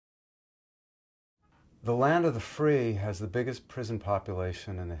The land of the free has the biggest prison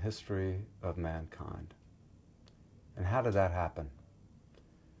population in the history of mankind. And how did that happen?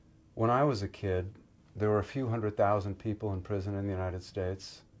 When I was a kid, there were a few 100,000 people in prison in the United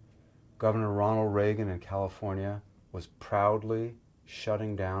States. Governor Ronald Reagan in California was proudly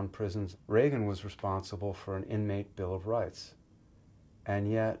shutting down prisons. Reagan was responsible for an inmate Bill of Rights.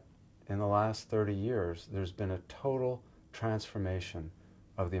 And yet, in the last 30 years, there's been a total transformation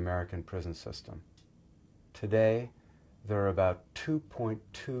of the American prison system. Today, there are about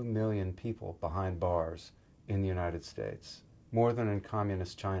 2.2 million people behind bars in the United States, more than in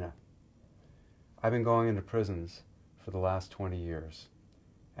communist China. I've been going into prisons for the last 20 years.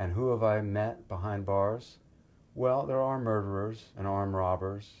 And who have I met behind bars? Well, there are murderers and armed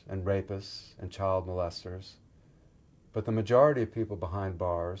robbers and rapists and child molesters. But the majority of people behind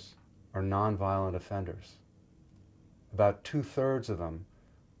bars are nonviolent offenders. About 2/3 of them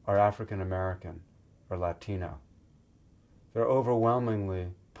are African American or Latino. They're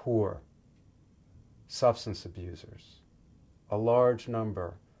overwhelmingly poor, substance abusers, a large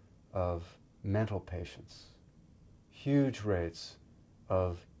number of mental patients, huge rates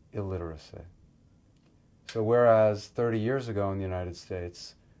of illiteracy. So whereas 30 years ago in the United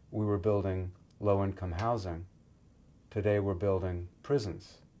States, we were building low-income housing, today we're building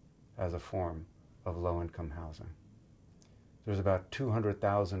prisons as a form of low-income housing. There's about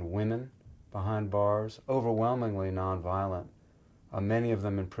 200,000 women behind bars, overwhelmingly nonviolent, many of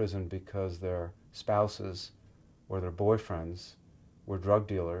them in prison because their spouses or their boyfriends were drug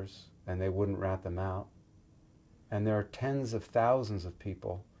dealers and they wouldn't rat them out. And there are tens of thousands of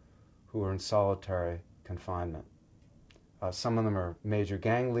people who are in solitary confinement. Some of them are major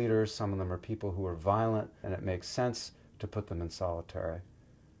gang leaders, some of them are people who are violent, and it makes sense to put them in solitary.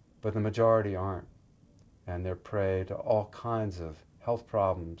 But the majority aren't, and they're prey to all kinds of health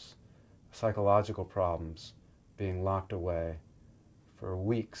problems, psychological problems, being locked away for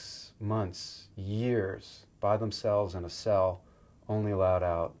weeks, months, years, by themselves in a cell, only allowed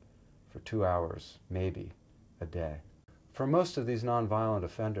out for 2 hours, maybe, a day. For most of these nonviolent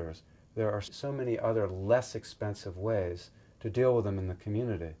offenders, there are so many other less expensive ways to deal with them in the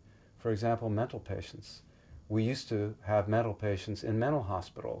community. For example, mental patients. We used to have mental patients in mental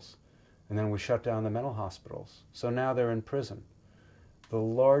hospitals, and then we shut down the mental hospitals. So now they're in prison. The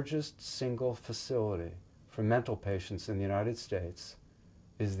largest single facility for mental patients in the United States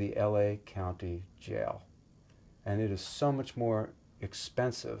is the LA County Jail. And it is so much more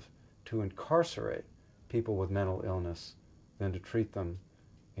expensive to incarcerate people with mental illness than to treat them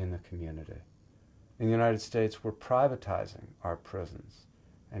in the community. In the United States, we're privatizing our prisons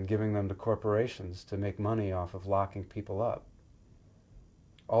and giving them to corporations to make money off of locking people up.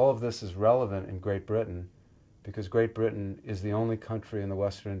 All of this is relevant in Great Britain because Great Britain is the only country in the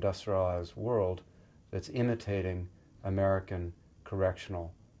Western industrialized world that's imitating American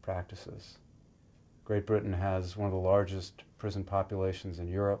correctional practices. Great Britain has one of the largest prison populations in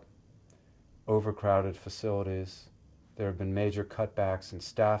Europe, overcrowded facilities. There have been major cutbacks in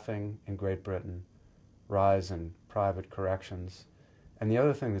staffing in Great Britain, rise in private corrections. And the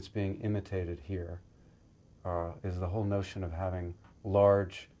other thing that's being imitated here is the whole notion of having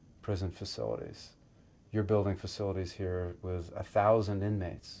large prison facilities. You're building facilities here with 1,000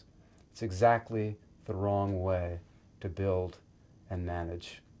 inmates. It's exactly the wrong way to build and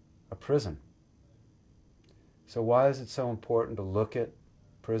manage a prison. So why is it so important to look at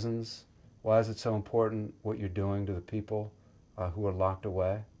prisons? Why is it so important what you're doing to the people who are locked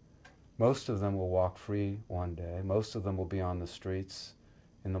away? Most of them will walk free one day. Most of them will be on the streets,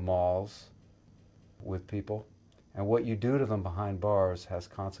 in the malls, with people. And what you do to them behind bars has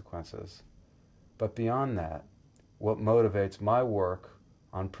consequences. But beyond that, what motivates my work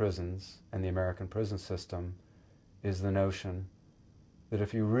on prisons and the American prison system is the notion that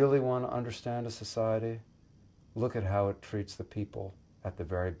if you really want to understand a society, look at how it treats the people at the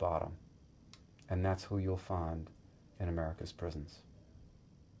very bottom. And that's who you'll find in America's prisons.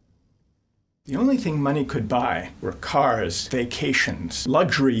 The only thing money could buy were cars, vacations,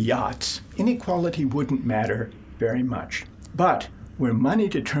 luxury yachts. Inequality wouldn't matter very much. But where money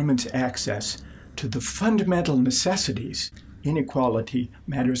determines access to the fundamental necessities, inequality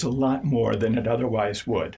matters a lot more than it otherwise would.